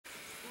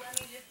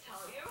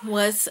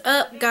What's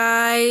up,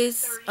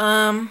 guys?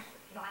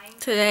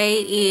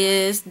 Today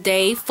is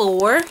day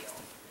 4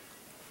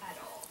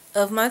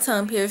 of my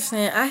tongue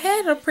piercing. I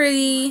had a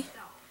pretty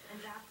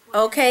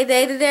okay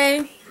day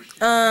today.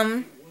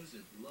 I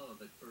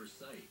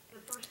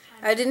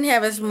didn't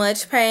have as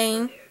much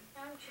pain,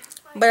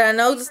 but I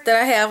noticed that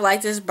I have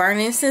like this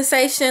burning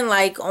sensation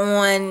like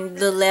on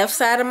the left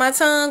side of my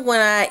tongue when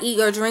I eat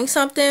or drink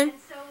something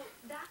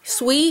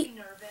sweet.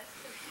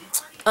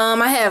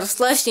 I had a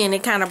slushie and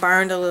it kind of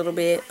burned a little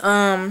bit.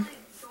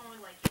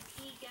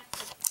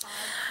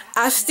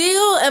 I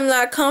still am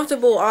not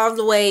comfortable all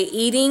the way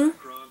eating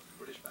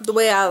the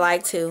way I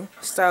like to,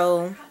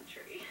 so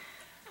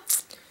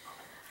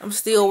I'm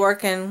still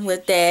working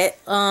with that.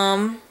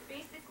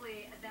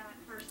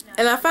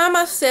 And I find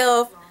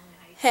myself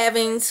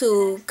having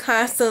to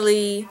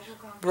constantly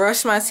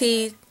brush my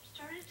teeth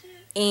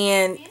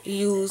and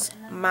use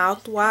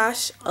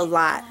mouthwash a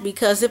lot,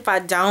 because if I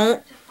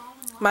don't,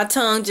 my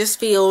tongue just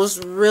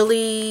feels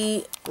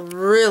really,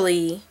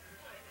 really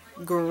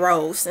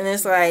gross, and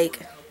it's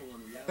like,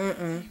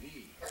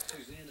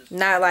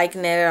 not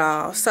liking that at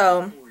all.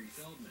 So,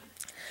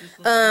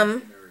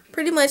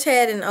 pretty much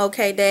had an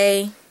okay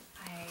day.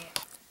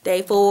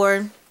 Day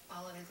 4.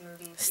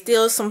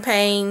 Still some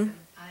pain.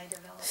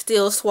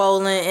 Still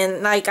swollen,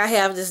 and like I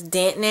have this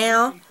dent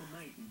now,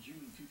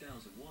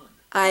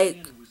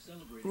 like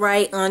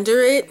right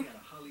under it,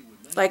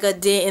 like a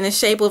dent in the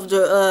shape of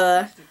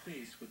the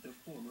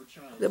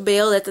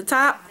bell at the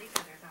top.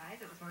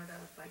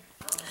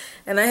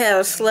 And I had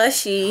a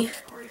slushie.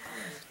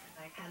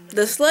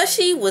 The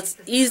slushie was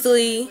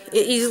easily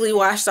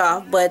washed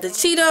off, but the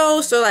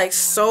Cheetos are like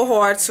so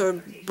hard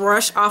to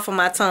brush off of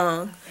my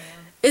tongue.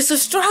 It's a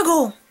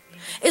struggle.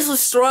 It's a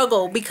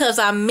struggle because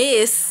I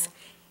miss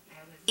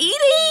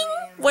eating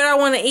what I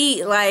want to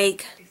eat.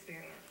 Like,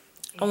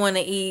 I want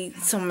to eat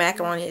some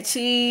macaroni and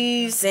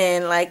cheese,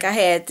 and like I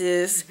had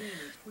this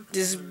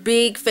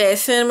big fat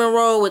cinnamon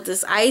roll with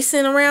this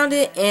icing around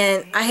it,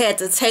 and I had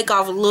to take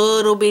off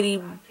little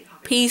bitty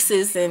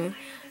pieces and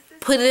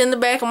put it in the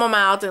back of my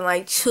mouth and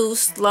like chew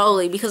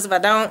slowly, because if I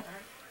don't,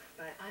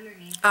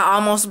 I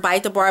almost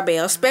bite the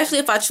barbell, especially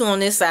if I chew on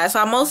this side.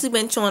 So I've mostly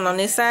been chewing on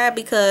this side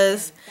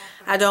because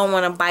I don't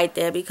want to bite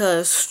that,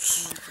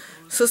 because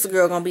sister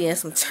girl gonna be in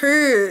some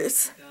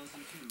tears.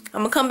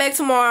 I'm gonna come back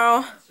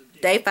tomorrow,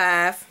 day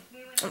 5.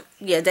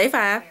 Yeah, day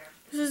 5.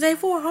 This is day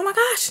 4. Oh my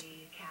gosh,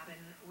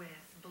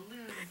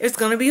 it's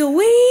gonna be a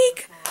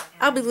week.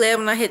 I'll be glad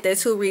when I hit that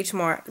 2-week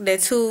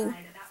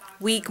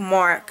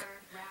mark,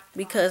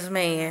 because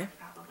man,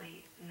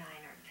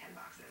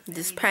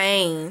 this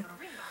pain.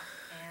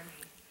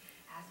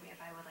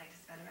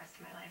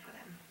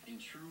 In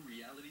true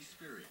reality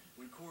spirit,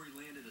 when Corey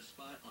landed a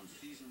spot on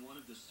season 1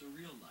 of The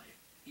Surreal Life,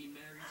 he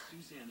married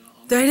Susanna.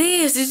 There it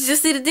is. Did you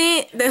just see the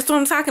dent? That's what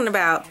I'm talking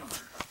about.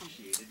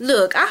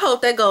 Look, I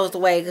hope that goes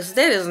away, because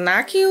that is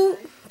not cute.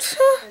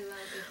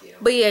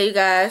 But yeah, you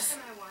guys,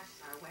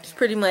 that's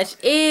pretty much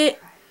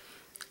it.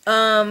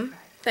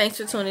 Thanks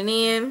for tuning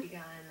in.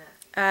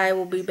 I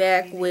will be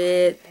back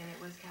with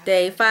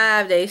day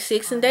 5, day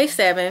 6, and day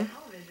 7.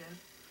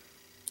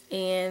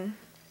 And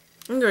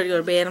I'm ready to go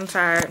to bed. I'm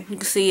tired. You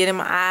can see it in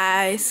my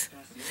eyes.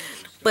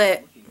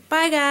 But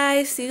bye,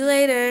 guys. See you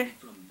later.